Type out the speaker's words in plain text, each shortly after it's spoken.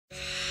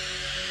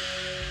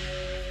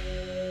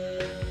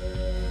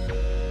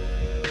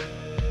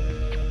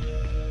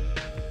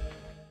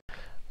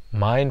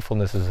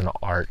mindfulness is an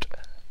art.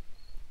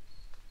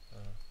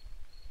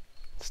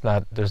 It's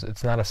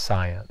not a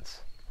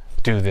science.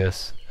 Do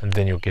this, and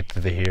then you'll get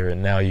to the here,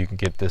 and now you can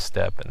get this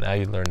step, and now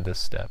you learn this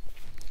step.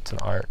 It's an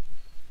art.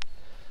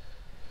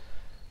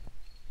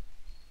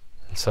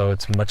 And so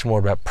it's much more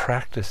about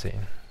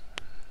practicing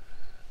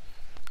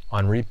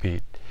on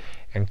repeat.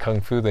 In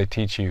Kung Fu, they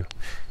teach you,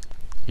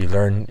 you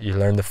learn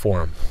the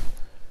form.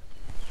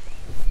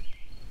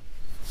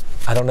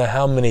 I don't know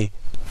how many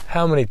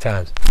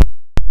times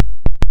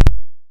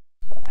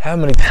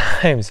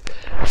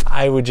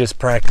I would just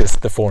practice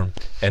the form,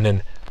 and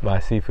then my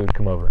sifu would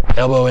come over,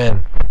 elbow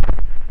in,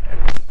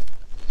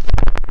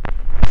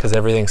 because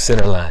everything's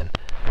center line.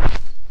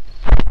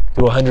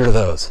 Do 100 of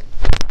those.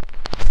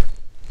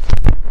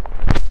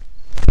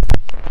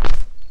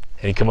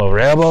 And he'd come over,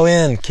 elbow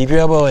in, keep your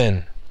elbow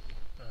in.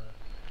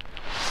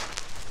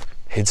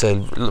 He'd say,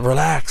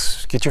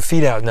 relax, get your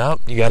feet out. No,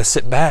 you got to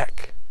sit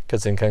back,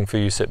 because in Kung Fu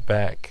you sit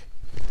back.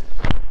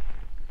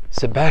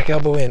 Sit back,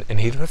 elbow in.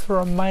 And he'd have to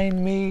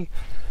remind me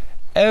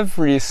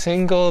every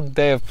single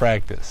day of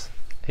practice.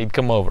 He'd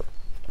come over.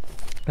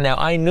 Now,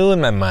 I knew in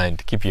my mind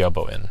to keep your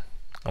elbow in.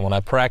 And when I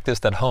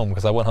practiced at home,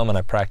 because I went home and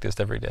I practiced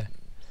every day.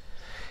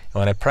 And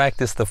when I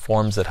practiced the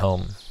forms at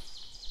home,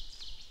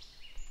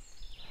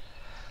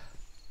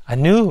 I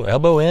knew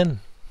elbow in,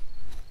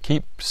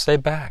 stay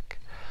back.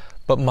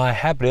 But my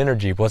habit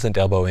energy wasn't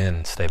elbow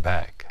in, stay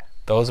back.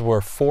 Those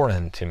were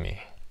foreign to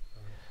me.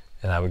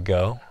 And I would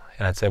go,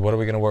 and I'd say, what are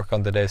we going to work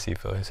on today,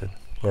 Sifu? He said,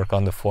 work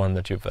on the form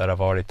that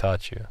I've already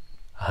taught you.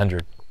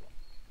 100.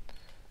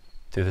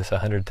 Do this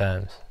 100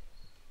 times.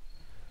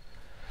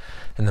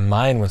 And the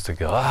mind was to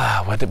go,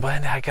 I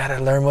got to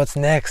learn what's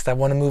next. I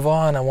want to move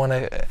on. I want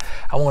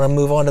to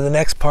move on to the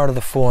next part of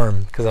the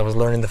form, because I was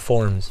learning the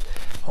forms.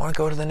 I want to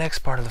go to the next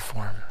part of the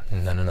form.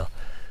 No.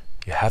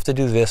 You have to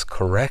do this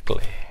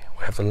correctly.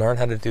 We have to learn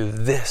how to do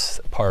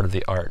this part of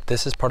the art.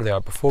 This is part of the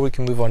art before we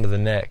can move on to the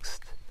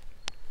next.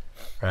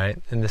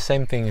 Right? And the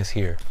same thing is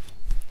here.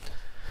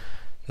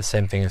 The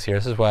same thing is here.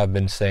 This is why I've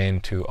been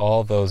saying to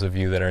all those of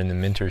you that are in the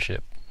mentorship,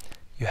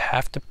 you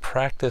have to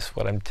practice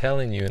what I'm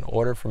telling you in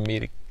order for me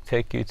to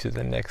take you to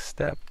the next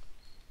step.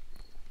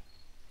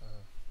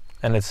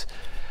 And it's,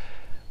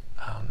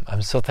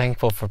 I'm so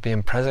thankful for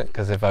being present,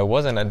 because if I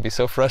wasn't, I'd be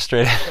so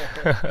frustrated.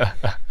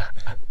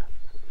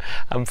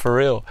 I'm for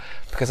real,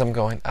 because I'm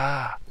going,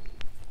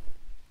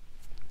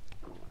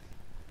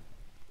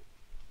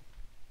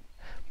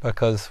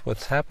 Because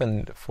what's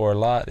happened for a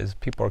lot is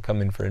people are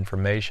coming for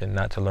information,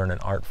 not to learn an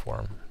art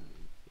form.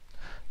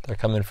 They're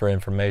coming for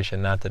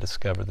information, not to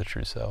discover the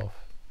true self.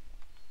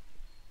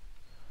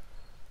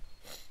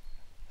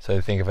 So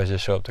they think if I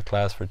just show up to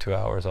class for 2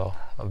 hours, I'll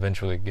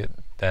eventually get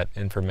that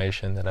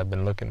information that I've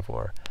been looking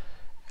for.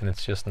 And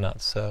it's just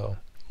not so.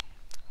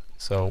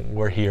 So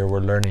we're here, we're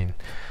learning.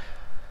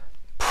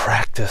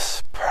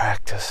 Practice,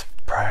 practice,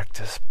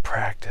 practice,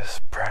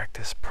 practice,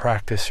 practice,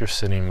 practice your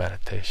sitting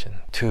meditation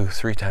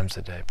 2-3 times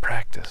a day.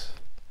 Practice.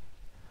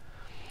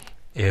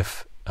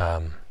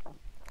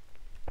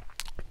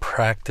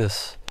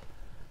 Practice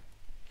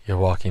your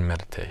walking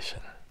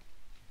meditation.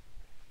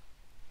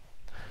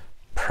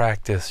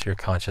 Practice your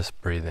conscious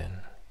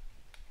breathing.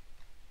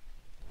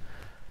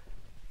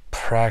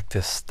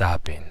 Practice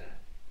stopping.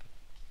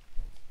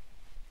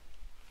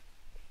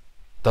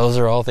 Those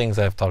are all things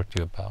I've talked to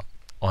you about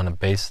on a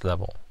base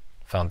level,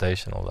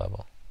 foundational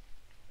level.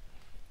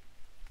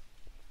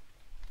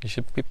 You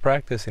should be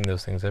practicing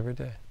those things every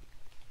day.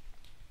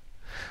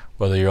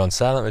 Whether you're on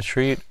silent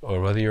retreat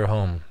or whether you're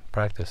home,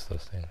 practice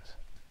those things.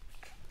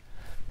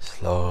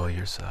 Slow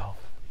yourself.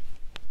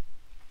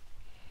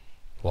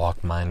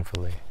 Walk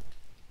mindfully.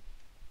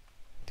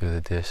 Do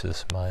the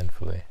dishes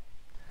mindfully.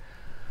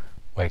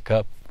 Wake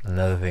up.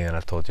 Another thing that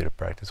I've told you to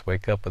practice.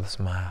 Wake up with a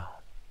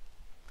smile.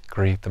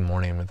 Greet the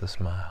morning with a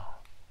smile.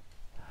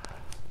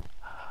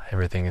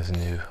 Everything is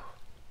new.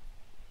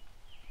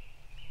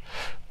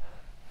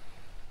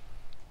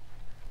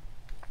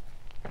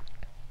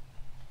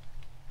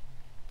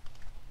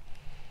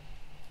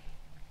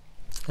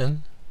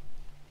 And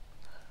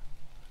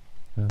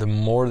the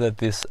more that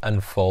this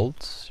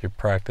unfolds, your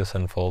practice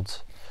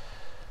unfolds,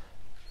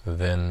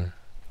 then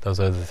those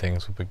other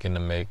things will begin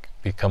to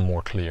become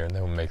more clear, and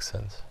they will make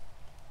sense.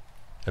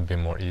 It'll be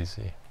more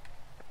easy.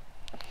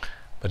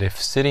 But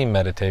if sitting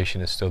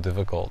meditation is still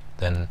difficult,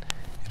 then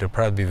it'll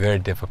probably be very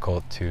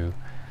difficult to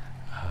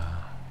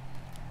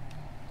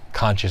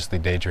consciously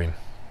daydream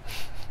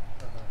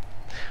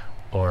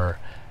or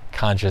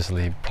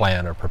consciously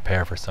plan or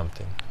prepare for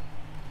something.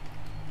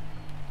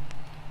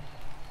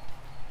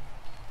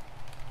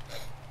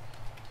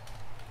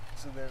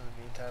 So then in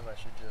the meantime I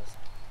should just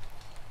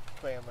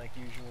plan like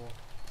usual,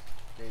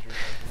 daydream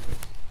like usual?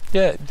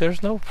 Yeah,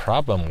 there's no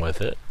problem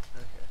with it.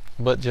 Okay.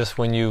 But just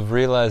when you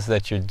realize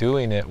that you're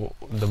doing it,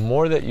 the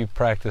more that you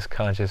practice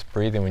conscious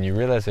breathing, when you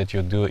realize that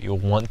you'll do it, you'll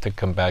want to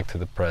come back to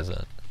the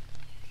present.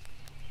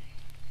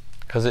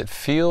 Because it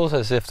feels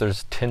as if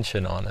there's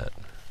tension on it.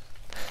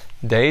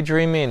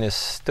 Daydreaming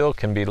still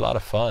can be a lot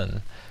of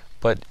fun,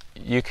 But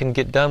you can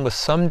get done with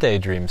some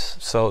daydreams.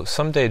 So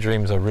some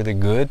daydreams are really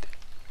good.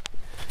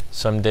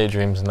 Some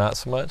daydreams not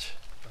so much.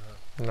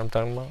 You know what I'm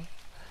talking about?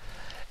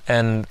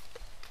 And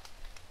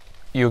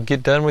you'll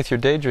get done with your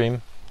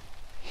daydream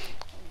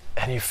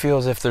and you feel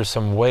as if there's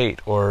some weight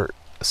or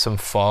some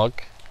fog,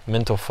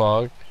 mental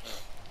fog,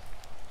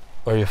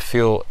 or you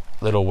feel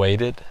a little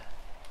weighted.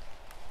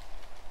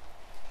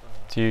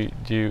 Do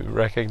you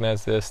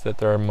recognize this, that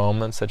there are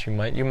moments that you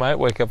might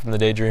wake up from the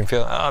daydream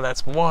feeling, oh,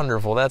 that's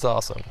wonderful, that's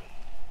awesome.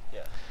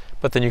 Yeah.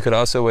 But then you could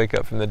also wake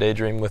up from the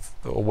daydream with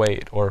a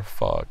weight or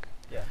fog.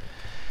 Yeah.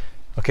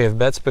 Okay,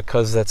 that's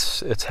because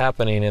it's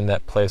happening in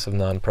that place of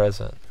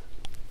non-present.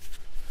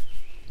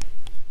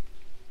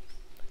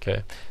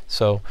 Okay,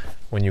 so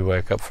when you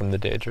wake up from the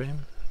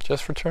daydream,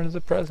 just return to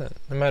the present.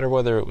 No matter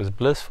whether it was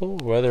blissful,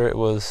 whether it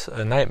was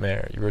a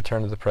nightmare, you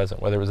return to the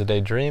present. Whether it was a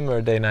daydream or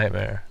a day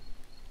nightmare,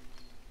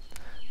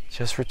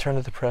 just return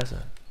to the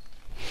present.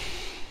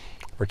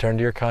 Return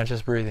to your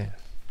conscious breathing.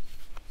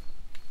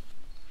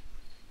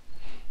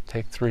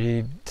 Take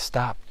 3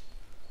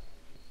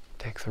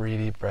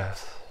 deep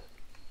breaths.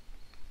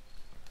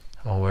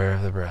 I'm aware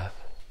of the breath.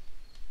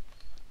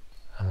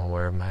 I'm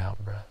aware of my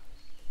out breath.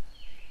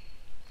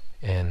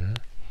 In,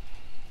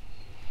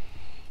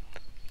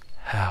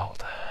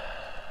 out.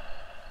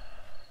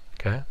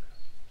 Okay?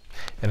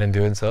 And in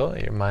doing so,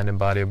 your mind and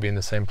body will be in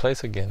the same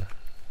place again.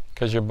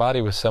 Because your body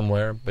was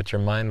somewhere, but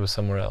your mind was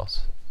somewhere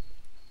else.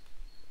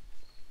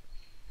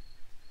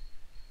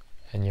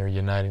 And you're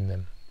uniting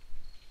them.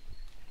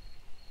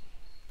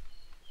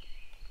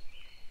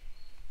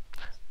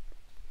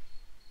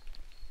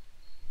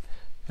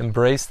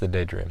 Embrace the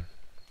daydream.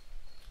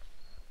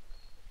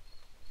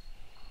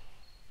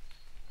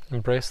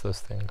 Embrace those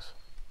things.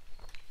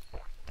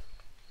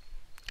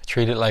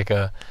 Treat it like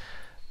a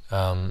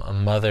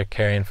mother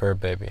caring for her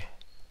baby.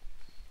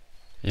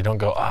 You don't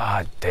go,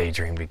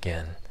 daydream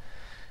again.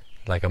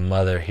 Like a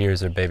mother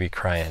hears her baby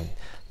crying.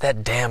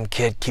 That damn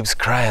kid keeps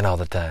crying all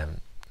the time.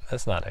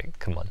 That's not it.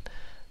 Come on.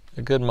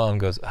 A good mom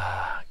goes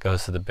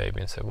to the baby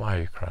and says, why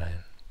are you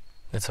crying?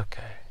 It's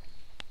okay.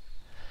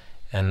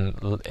 And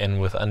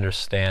with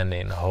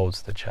understanding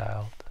holds the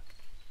child.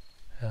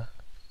 Yeah.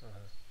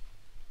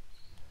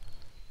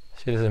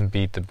 She doesn't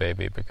beat the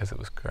baby because it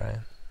was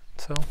crying.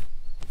 So,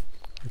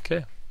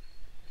 okay.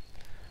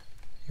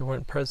 You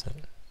weren't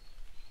present.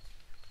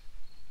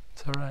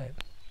 It's all right.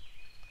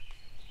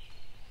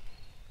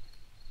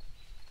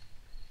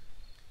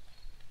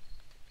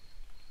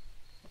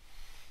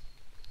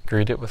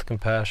 Greet it with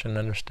compassion and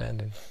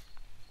understanding.